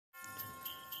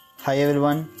Hi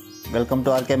everyone, welcome to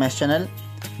RKMS channel.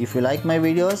 If you like my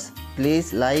videos, please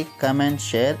like, comment,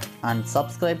 share and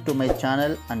subscribe to my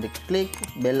channel and click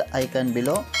bell icon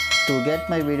below to get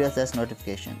my videos as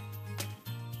notification.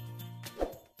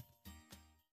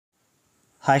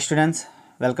 Hi students,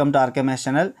 welcome to RKMS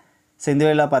channel. So இந்த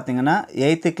வீடியோல பாத்தீங்கன்னா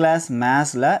 8th class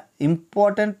mathsல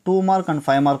important 2 mark and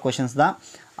 5 mark questions தான்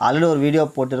already ஒரு video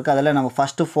போட்டுருக்கு. அதில் நம்ம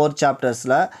first 4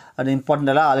 சாப்டர்ஸில் அது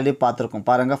இம்பார்ட்டண்ட்டெல்லாம் already பார்த்துருக்கோம்.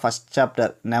 பாருங்கள், ஃபஸ்ட்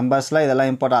சாப்டர் நம்பர்ஸில் இதெல்லாம்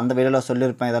இம்பார்ட்டன்ட் அந்த வீடியோவில்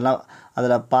சொல்லியிருப்பேன். இதெல்லாம்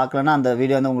அதில் பார்க்கலன்னா அந்த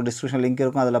வீடியோ வந்து உங்களுக்கு டிஸ்கிரிப்ஷன் லிங்க்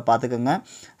இருக்கும், அதில் பார்த்துக்கோங்க.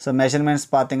 ஸோ மெஷர்மெண்ட்ஸ்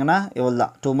பார்த்தீங்கன்னா இவ்வளோ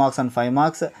தான், 2 marks and 5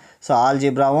 marks. ஸோ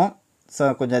ஆல்ஜிப்ராவும்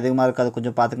கொஞ்சம் அதிகமாக இருக்குது, அது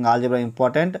கொஞ்சம் பார்த்துக்கோங்க. Algebra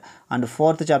important. And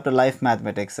 4th chapter life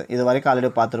mathematics இது வரைக்கும்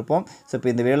ஆல்ரெடி பார்த்துருப்போம். ஸோ இப்போ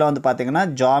இந்த வீடியோவில் வந்து பார்த்தீங்கன்னா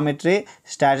geometry,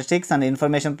 statistics and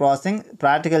information processing,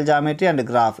 practical geometry and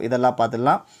graph இதெல்லாம்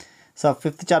பார்த்துடலாம். ஸோ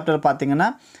 5th சாப்டர் பார்த்தீங்கன்னா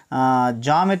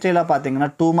ஜாமெட்ரியில் பார்த்தீங்கன்னா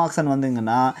 2 marks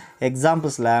வந்தீங்கன்னா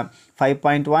எக்ஸாம்பிள்ஸில்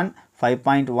 5.1,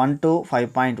 5.12,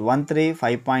 5.13,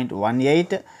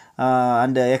 5.18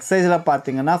 அண்டு எக்ஸசைஸில்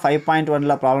பார்த்தீங்கன்னா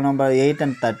 5.1ல் ப்ராப்ளம் நம்பர் 8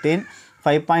 and 13,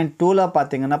 5.2ல்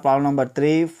பார்த்தீங்கன்னா ப்ராப்ளம் நம்பர்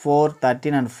 3, 4,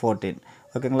 13 and 14.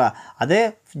 ஓகேங்களா? அதே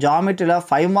ஜாமெட்ரியில்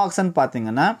 5 marks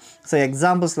பார்த்தீங்கன்னா ஸோ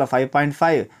எக்ஸாம்பிள்ஸில்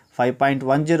 5.5,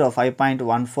 5.10,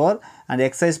 5.14 அண்ட்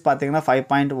எக்ஸசைஸ் பார்த்தீங்கன்னா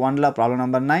 5.1ல் problem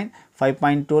number 9,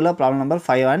 5.2ல் problem number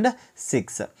 5 and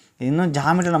 6. இன்னும்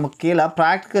ஜாமெட்ரி நமக்கு கீழே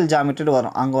ப்ராக்டிக்கல் ஜாமெட்ரி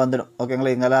வரும், அங்கே வந்துடும்.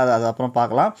 ஓகேங்களா? இங்கெல்லாம் அது அப்புறம்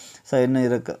பார்க்கலாம். ஸோ இன்னும்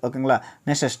இருக்குது. ஓகேங்களா?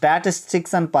 நெக்ஸ்ட்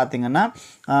ஸ்டாட்டிஸ்டிக்ஸ் பார்த்தீங்கன்னா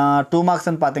 2 marks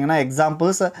பார்த்தீங்கன்னா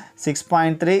examples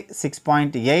 6.3,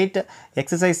 6.8,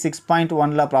 exercise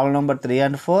 6.1ல் problem number 3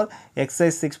 and 4,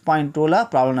 exercise 6.2ல்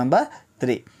problem number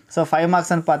 3. So 5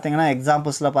 marks பார்த்தீங்கன்னா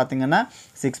எக்ஸாம்பிள்ஸில் பார்த்தீங்கன்னா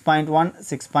 6.1,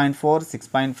 6.4,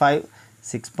 6.5,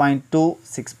 6.2,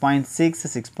 6.6,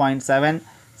 6.7,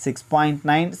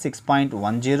 6.9,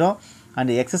 6.10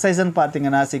 அண்ட் எக்ஸசைஸ்ன்னு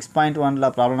பார்த்தீங்கன்னா 6.1ல்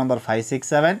problem number 5, 6,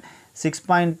 7,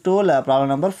 6.2ல்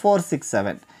problem number 4, 6,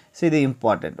 7. So இது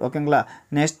இம்பார்ட்டண்ட். ஓகேங்களா?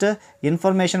 நெக்ஸ்ட்டு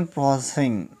இன்ஃபர்மேஷன்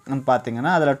ப்ராசஸிங்னு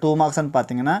பார்த்தீங்கன்னா அதில் 2 marks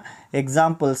பார்த்தீங்கன்னா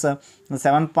எக்ஸாம்பிள்ஸ்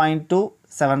 7.2,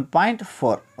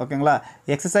 7.4. ஓகேங்களா?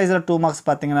 எக்ஸசைஸில் 2 marks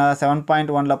பார்த்தீங்கன்னா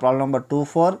 7.1ல் problem number 2,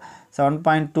 4,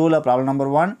 7.2ல் problem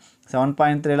number 1,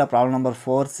 7.3ல் problem number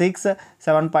 4, 6,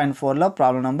 7.4ல்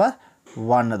problem number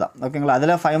 1 தான். ஓகேங்களா?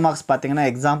 அதில் 5 marks பார்த்தீங்கன்னா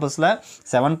எக்ஸாம்பிள்ஸில்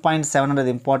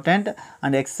 7.7 important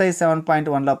and exercise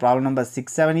 7.1ல் problem number 6,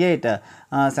 7, 8,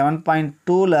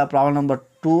 7.2ல் problem number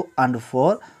 2 and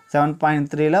 4,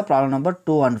 7.3ல் problem number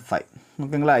 2 and 5.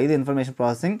 ஓகேங்களா? இது இன்ஃபர்மேஷன்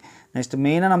ப்ராசஸிங். நெக்ஸ்ட்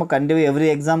மெயினாக நம்ம கண்டிப்பாக எவ்ரி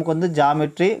எக்ஸாமுக்கு வந்து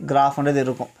ஜாமெட்ரி, கிராஃப்ன்றது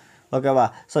இருக்கும். ஓகேவா?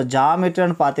 ஸோ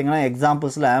ஜாமெட்ரின்னு பார்த்தீங்கன்னா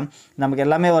எக்ஸாம்பிள்ஸில் நமக்கு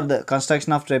எல்லாமே வருது.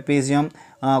 Construction of trapezium,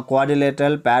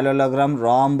 quadrilateral, parallelogram,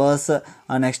 rhombus,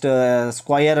 next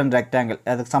square and rectangle,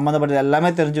 அதுக்கு சம்மந்தப்பட்டது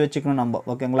எல்லாமே தெரிஞ்சு வச்சுக்கணும் நம்ம.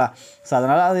 ஓகேங்களா? ஸோ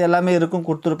அதனால் அது எல்லாமே இருக்கும்,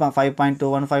 கொடுத்துருப்பேன்.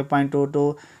 5.21, 5.22,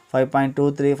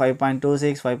 5.23,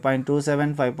 5.26,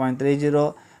 5.27, 5.30,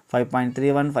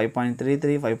 5.31,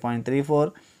 5.33, 5.34,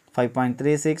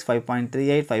 5.36,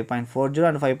 5.38, 5.40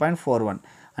 and 5.41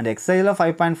 and எக்ஸசைஸில்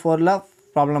 5.4ல்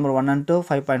problem number 1 and 2,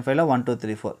 5.5ல் 1, 2,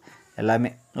 3, 4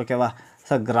 எல்லாமே. ஓகேவா?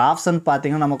 ஸோ கிராஃப்ஸ்ன்னு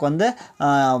பார்த்தீங்கன்னா நமக்கு வந்து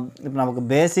இப்போ நமக்கு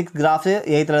பேசிக் கிராஃப்ஸு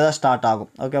 8th தான் ஸ்டார்ட்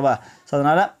ஆகும். ஓகேவா? ஸோ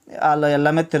அதனால் அதில்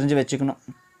எல்லாமே தெரிஞ்சு வச்சுக்கணும்.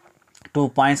 2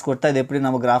 points கொடுத்தா இது எப்படி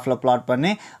நம்ம கிராஃபில் ப்ளாட் பண்ணி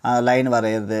லைன்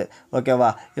வரையிறது. ஓகேவா?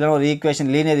 இல்லை ஒரு ஈக்குவேஷன்,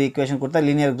 லீனியர் ஈக்குவேஷன் கொடுத்தா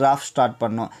லீனியர் கிராஃப் ஸ்டார்ட்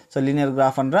பண்ணணும். ஸோ லீனியர்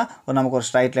கிராஃப்ன்ற நமக்கு ஒரு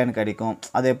ஸ்ட்ரைட் லைன் கிடைக்கும்.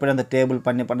 அது எப்படி அந்த டேபிள்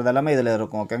பண்ணி பண்ணுறது எல்லாமே இதில்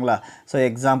இருக்கும். ஓகேங்களா? ஸோ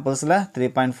எக்ஸாம்பிள்ஸில்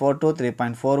 3.42,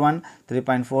 3.41,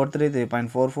 3.43,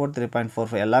 3.44,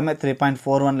 3.45 எல்லாமே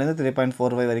 3.41லேருந்து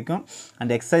 3.45 வரைக்கும்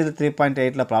and exercise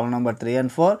 3.8ல் problem number 3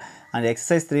 and 4 and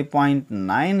exercise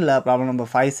 3.9ல் problem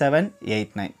number 5, 7,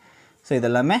 8, 9. So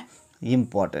இதெல்லாமே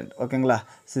இம்பார்ட்டண்ட். ஓகேங்களா?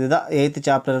 ஸோ இதுதான் 8th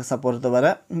சாப்டர்ஸை பொறுத்தவரை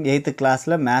 8th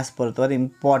கிளாஸில் மேத்ஸ் பொறுத்தவரை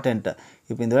இம்பார்ட்டண்ட்டு.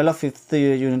 இப்போ இந்த வேலை 5th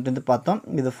யூனிட் வந்து பார்த்தோம்.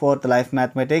 இது 4th life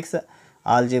mathematics,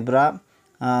 algebra,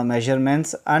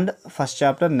 measurements and first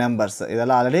chapter numbers.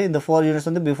 இதெல்லாம் ஆல்ரெடி இந்த 4 யூனிட்ஸ்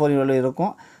வந்து பிஃபோர் யூனிட்டில்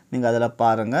இருக்கும், நீங்கள் அதில்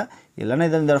பாருங்கள். இல்லைன்னா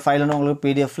இந்த ஃபைலில் உங்களுக்கு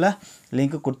பிடிஎஃப்பில்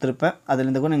லிங்க் கொடுத்துருப்பேன்,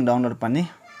 அதுலேருந்து கூட நீங்கள் டவுன்லோட் பண்ணி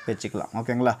வச்சுக்கலாம்.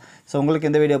 ஓகேங்களா? ஸோ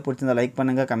உங்களுக்கு இந்த வீடியோ பிடிச்சிருந்தா லைக்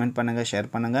பண்ணுங்கள், கமெண்ட் பண்ணுங்கள்,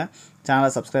 ஷேர் பண்ணுங்கள்.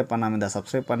 சேனலை சப்ஸ்கிரைப் பண்ணாமல் இருந்தால்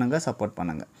சப்ஸ்கிரைப் பண்ணுங்கள், சப்போர்ட்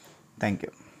பண்ணுங்கள். Thank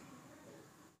you.